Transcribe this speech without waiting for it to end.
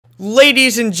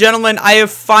Ladies and gentlemen, I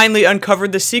have finally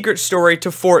uncovered the secret story to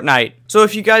Fortnite. So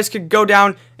if you guys could go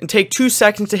down and take 2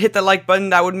 seconds to hit that like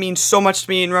button, that would mean so much to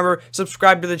me. And remember,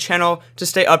 subscribe to the channel to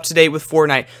stay up to date with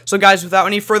Fortnite. So guys, without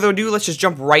any further ado, let's just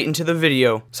jump right into the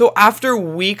video. So after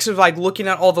weeks of looking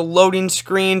at all the loading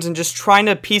screens and just trying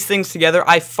to piece things together,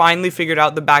 I finally figured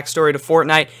out the backstory to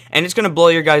Fortnite, and it's gonna blow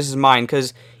your guys' mind,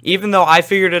 because even though I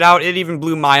figured it out, it even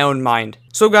blew my own mind.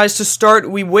 So guys, to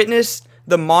start, we witnessed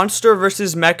the Monster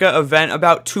versus Mecha event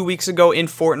about 2 weeks ago in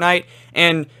Fortnite,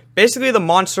 and basically the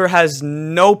Monster has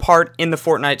no part in the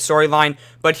Fortnite storyline,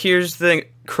 but here's the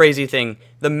crazy thing,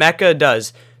 the Mecha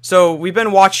does. So we've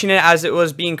been watching it as it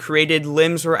was being created,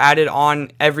 limbs were added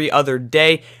on every other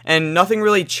day, and nothing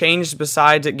really changed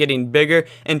besides it getting bigger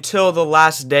until the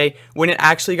last day when it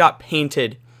actually got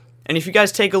painted. And if you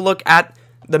guys take a look at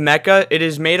the Mecha, it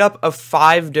is made up of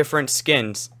 5 different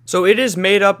skins. So it is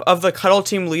made up of the Cuddle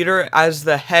Team Leader as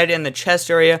the head and the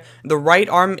chest area. The right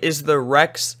arm is the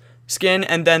Rex skin,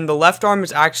 and then the left arm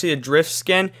is actually a Drift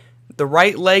skin. The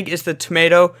right leg is the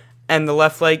Tomato, and the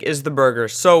left leg is the Burger.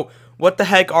 So what the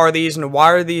heck are these, and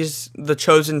why are these the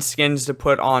chosen skins to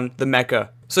put on the Mecha?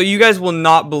 So you guys will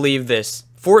not believe this.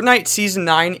 Fortnite Season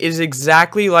 9 is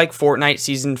exactly like Fortnite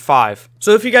Season 5.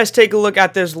 So if you guys take a look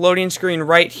at this loading screen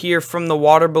right here from the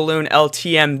Water Balloon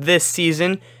LTM this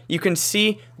season, you can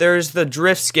see there's the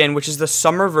Drift skin, which is the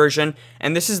summer version,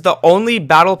 and this is the only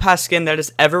Battle Pass skin that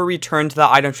has ever returned to the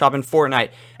item shop in Fortnite.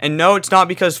 And no, it's not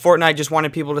because Fortnite just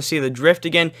wanted people to see the Drift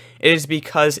again, it is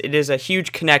because it is a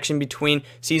huge connection between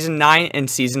Season 9 and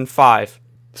Season 5.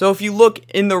 So if you look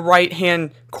in the right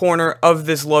hand corner of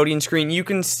this loading screen, you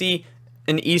can see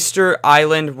an Easter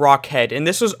Island rock head, and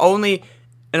this was only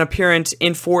an appearance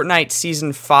in Fortnite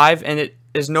Season 5, and it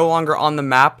is no longer on the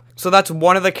map. So that's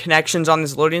one of the connections on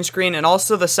this loading screen. And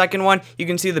also the second one, you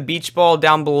can see the beach ball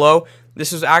down below.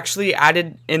 This was actually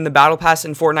added in the Battle Pass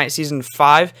in Fortnite Season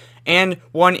 5, and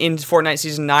one in Fortnite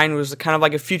Season 9 was kind of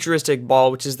like a futuristic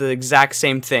ball, which is the exact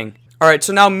same thing. Alright,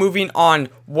 so now moving on,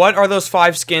 what are those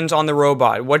 5 skins on the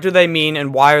robot? What do they mean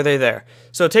and why are they there?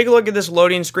 So take a look at this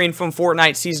loading screen from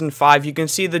Fortnite Season 5. You can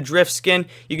see the Drift skin,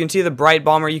 you can see the Bright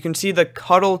Bomber, you can see the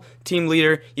Cuddle Team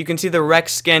Leader, you can see the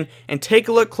Rex skin, and take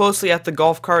a look closely at the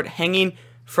golf cart hanging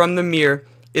from the mirror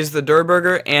is the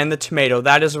Burger and the Tomato.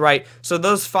 That is right. So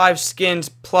those 5 skins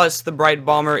plus the Bright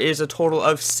Bomber is a total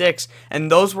of 6,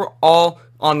 and those were all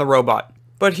on the robot.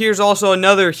 But here's also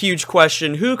another huge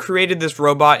question. Who created this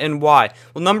robot and why?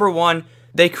 Well, number one,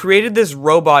 they created this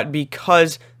robot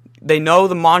because they know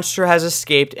the monster has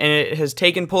escaped and it has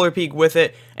taken Polar Peak with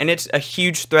it, and it's a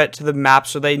huge threat to the map,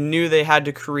 so they knew they had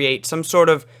to create some sort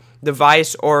of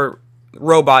device or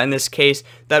robot in this case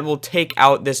that will take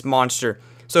out this monster.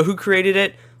 So who created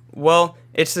it? Well,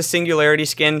 it's the Singularity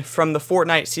skin from the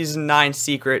Fortnite Season 9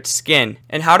 secret skin.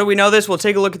 And how do we know this? Well,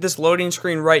 take a look at this loading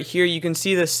screen right here. You can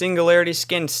see the Singularity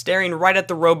skin staring right at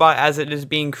the robot as it is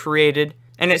being created.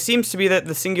 And it seems to be that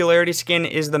the Singularity skin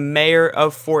is the mayor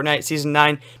of Fortnite Season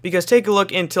 9, because take a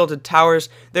look in Tilted Towers,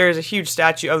 there is a huge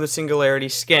statue of the Singularity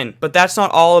skin. But that's not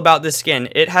all about the skin.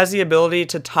 It has the ability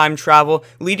to time travel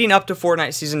leading up to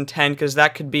Fortnite Season 10, because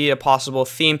that could be a possible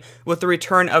theme with the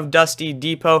return of Dusty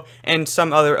Depot and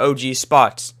some other OG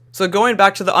spots. So going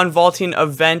back to the unvaulting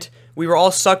event, we were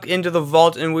all sucked into the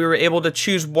vault and we were able to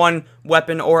choose one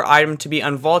weapon or item to be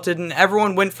unvaulted, and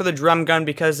everyone went for the drum gun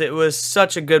because it was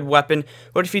such a good weapon.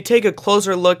 But if you take a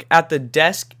closer look at the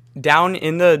desk down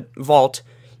in the vault,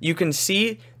 you can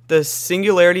see the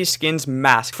Singularity skin's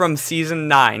mask from Season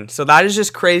 9. So that is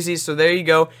just crazy. So there you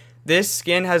go. This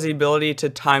skin has the ability to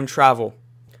time travel.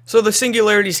 So the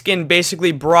Singularity skin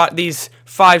basically brought these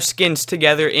 5 skins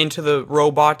together into the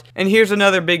robot. And here's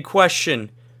another big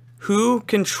question. Who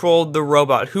controlled the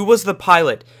robot? Who was the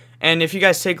pilot? And if you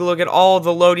guys take a look at all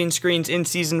the loading screens in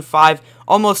Season 5,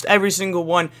 almost every single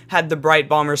one had the Bright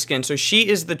Bomber skin. So she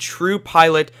is the true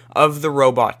pilot of the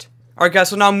robot. Alright guys,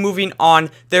 so now moving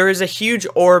on. There is a huge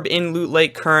orb in Loot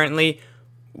Lake currently.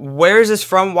 Where is this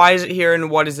from? Why is it here? And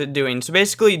what is it doing? So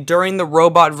basically, during the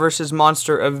Robot versus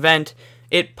Monster event,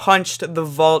 it punched the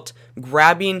vault,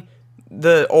 grabbing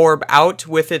the orb out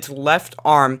with its left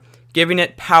arm, giving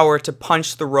it power to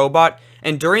punch the robot.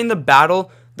 And during the battle,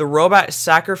 the robot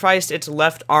sacrificed its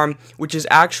left arm, which is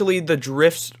actually the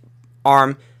Drift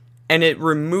arm, and it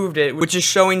removed it, which is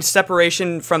showing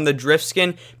separation from the Drift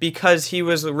skin because he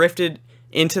was rifted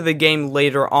into the game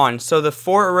later on. So the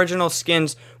 4 original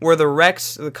skins were the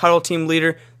Rex, the Cuddle Team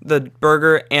Leader, the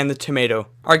Burger, and the Tomato.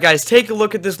 Alright guys, take a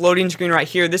look at this loading screen right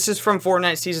here. This is from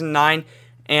Fortnite Season 9,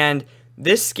 and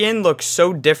this skin looks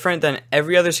so different than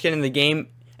every other skin in the game,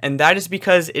 and that is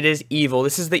because it is evil.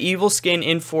 This is the evil skin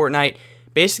in Fortnite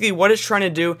Basically, what it's trying to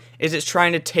do is it's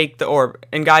trying to take the orb.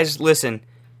 And guys, listen,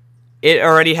 it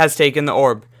already has taken the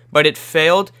orb. But it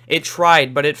failed. It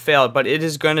tried, but it failed. But it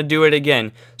is going to do it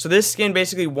again. So this skin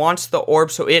basically wants the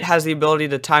orb so it has the ability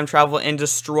to time travel and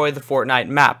destroy the Fortnite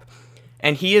map.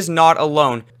 And he is not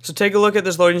alone. So take a look at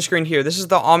this loading screen here. This is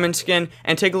the Almond skin.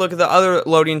 And take a look at the other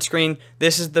loading screen.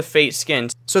 This is the Fate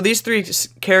skin. So these three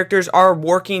characters are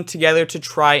working together to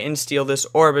try and steal this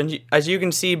orb. And as you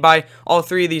can see by all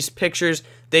three of these pictures,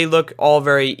 they look all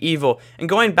very evil. And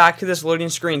going back to this loading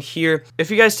screen here,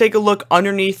 if you guys take a look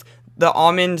underneath the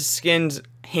Almond skin's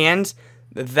hands,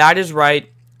 that is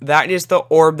right. That is the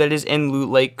orb that is in Loot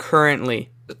Lake currently.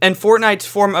 And Fortnite's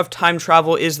form of time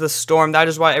travel is the storm. That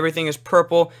is why everything is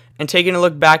purple. And taking a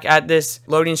look back at this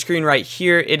loading screen right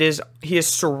here, he is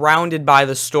surrounded by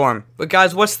the storm. But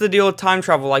guys, what's the deal with time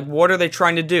travel? Like, what are they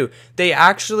trying to do? They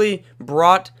actually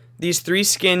brought these three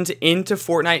skins into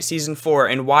Fortnite Season 4.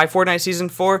 And why Fortnite Season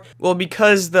 4? Well,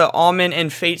 because the Almond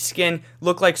and Fate skin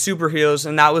look like superheroes,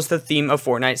 and that was the theme of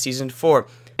Fortnite Season 4.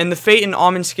 And the Fate and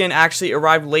Almond skin actually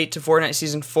arrived late to Fortnite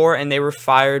Season 4, and they were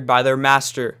fired by their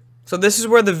master. So this is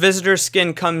where the Visitor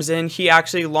skin comes in. He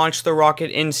actually launched the rocket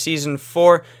in Season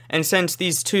 4, and since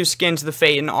these two skins, the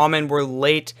Fate and Almond, were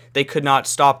late, they could not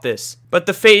stop this. But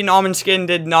the Fate and Almond skin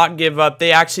did not give up.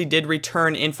 They actually did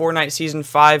return in Fortnite Season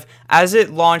 5. As it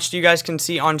launched, you guys can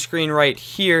see on screen right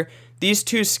here, these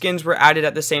two skins were added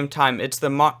at the same time. It's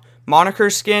the Moniker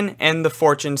skin and the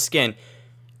Fortune skin.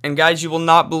 And guys, you will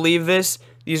not believe this.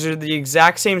 These are the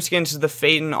exact same skins as the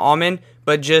Fate and Almond,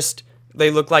 but just they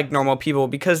look like normal people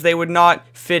because they would not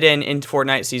fit in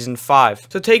Fortnite Season 5.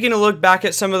 So taking a look back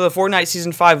at some of the Fortnite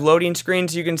Season 5 loading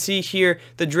screens, you can see here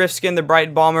the Drift skin, the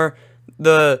Bright Bomber,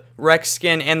 the Rex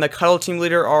skin, and the Cuddle Team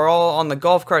Leader are all on the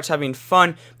golf carts having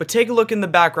fun. But take a look in the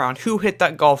background. Who hit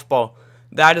that golf ball?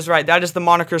 That is right. That is the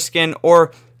Moniker skin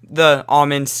or the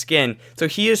Almond skin. So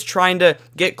he is trying to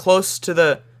get close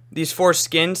to these four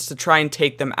skins to try and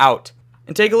take them out.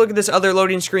 And take a look at this other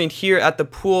loading screen here at the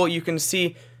pool. You can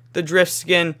see the Drift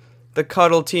skin, the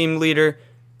Cuddle Team Leader,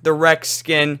 the Rex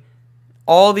skin,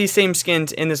 all these same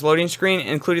skins in this loading screen,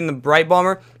 including the Bright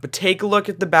Bomber. But take a look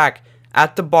at the back,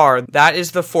 at the bar. That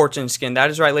is the Fortune skin. That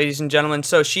is right, ladies and gentlemen.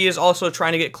 So she is also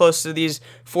trying to get close to these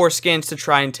four skins to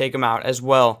try and take them out as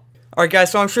well. Alright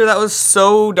guys, so I'm sure that was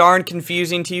so darn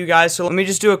confusing to you guys, so let me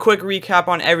just do a quick recap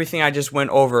on everything I just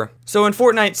went over. So in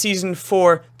Fortnite Season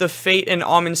 4, the Fate and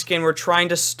Almond skin were trying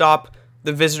to stop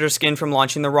the Visitor skin from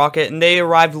launching the rocket, and they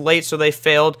arrived late, so they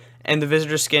failed, and the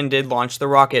Visitor skin did launch the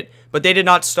rocket. But they did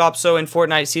not stop, so in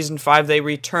Fortnite Season 5, they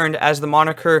returned as the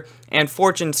Moniker and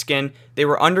Fortune skin. They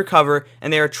were undercover,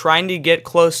 and they are trying to get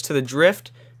close to the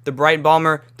Drift, the Bright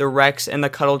Bomber, the Rex, and the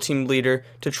Cuddle Team Leader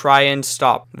to try and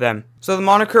stop them. So the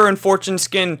Moniker and Fortune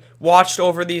skin watched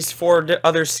over these four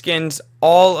other skins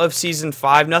all of Season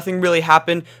 5. Nothing really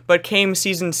happened, but came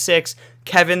Season 6,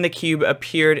 Kevin the Cube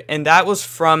appeared, and that was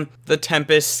from the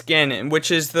Tempest skin,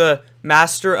 which is the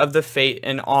master of the Fate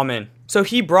and Almond. So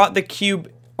he brought the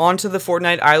cube onto the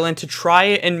Fortnite island to try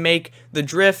and make the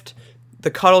Drift,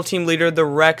 the Cuddle Team Leader, the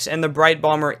Rex, and the Bright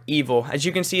Bomber evil. As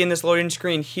you can see in this loading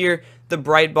screen here, the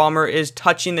Bright Bomber is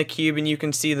touching the cube, and you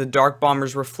can see the Dark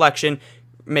Bomber's reflection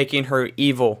making her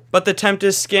evil. But the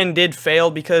Tempest skin did fail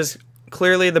because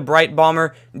clearly the Bright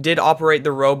Bomber did operate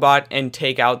the robot and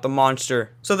take out the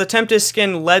monster. So the Tempest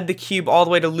skin led the cube all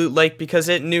the way to Loot Lake because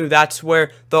it knew that's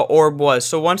where the orb was.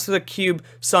 So once the cube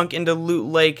sunk into Loot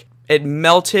Lake, it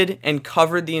melted and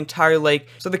covered the entire lake.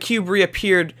 So the cube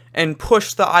reappeared and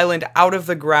pushed the island out of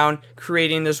the ground,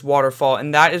 creating this waterfall,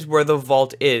 and that is where the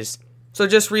vault is. So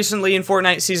just recently in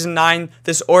Fortnite Season 9,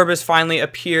 this orb has finally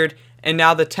appeared, and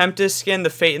now the Tempest skin, the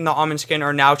Fate, and the Almond skin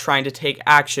are now trying to take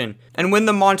action. And when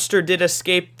the monster did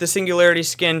escape, the Singularity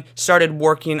skin started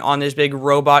working on this big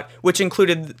robot, which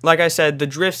included, like I said, the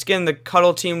Drift skin, the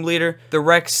Cuddle Team Leader, the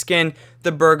Rex skin,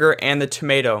 the Burger, and the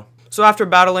Tomato. So after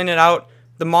battling it out,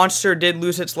 the monster did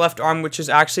lose its left arm, which is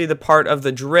actually the part of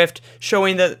the Drift,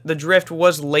 showing that the Drift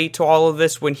was late to all of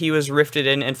this when he was rifted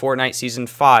in Fortnite Season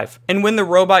 5. And when the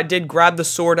robot did grab the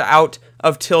sword out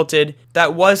of Tilted,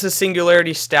 that was the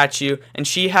Singularity statue, and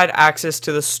she had access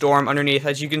to the storm underneath.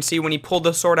 As you can see, when he pulled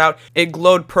the sword out, it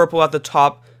glowed purple at the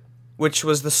top, which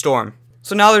was the storm.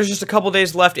 So now there's just a couple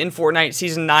days left in Fortnite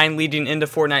Season 9 leading into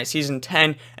Fortnite Season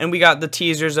 10, and we got the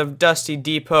teasers of Dusty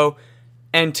Depot.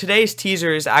 And today's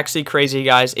teaser is actually crazy,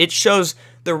 guys. It shows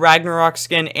the Ragnarok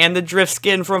skin and the Drift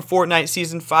skin from Fortnite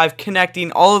Season 5,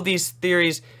 connecting all of these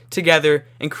theories together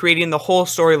and creating the whole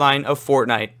storyline of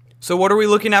Fortnite. So what are we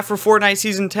looking at for Fortnite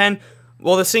Season 10?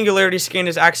 Well, the Singularity skin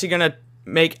is actually going to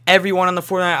make everyone on the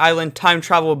Fortnite island time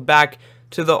travel back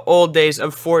to the old days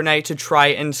of Fortnite to try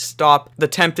and stop the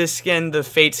Tempest skin, the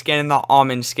Fate skin, and the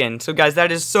Almond skin. So guys,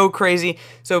 that is so crazy.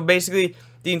 So basically,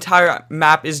 the entire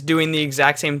map is doing the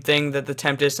exact same thing that the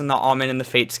Tempest and the Almond and the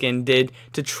Fate skin did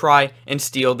to try and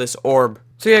steal this orb.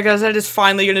 So yeah guys, that is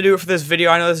finally going to do it for this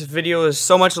video. I know this video is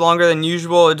so much longer than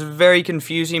usual. It's very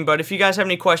confusing, but if you guys have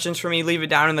any questions for me, leave it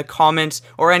down in the comments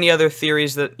or any other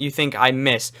theories that you think I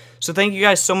missed. So thank you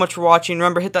guys so much for watching.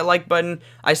 Remember, hit that like button.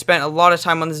 I spent a lot of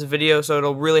time on this video, so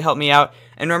it'll really help me out.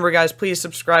 And remember guys, please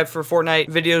subscribe for Fortnite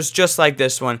videos just like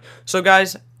this one. So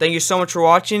guys, thank you so much for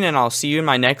watching, and I'll see you in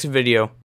my next video.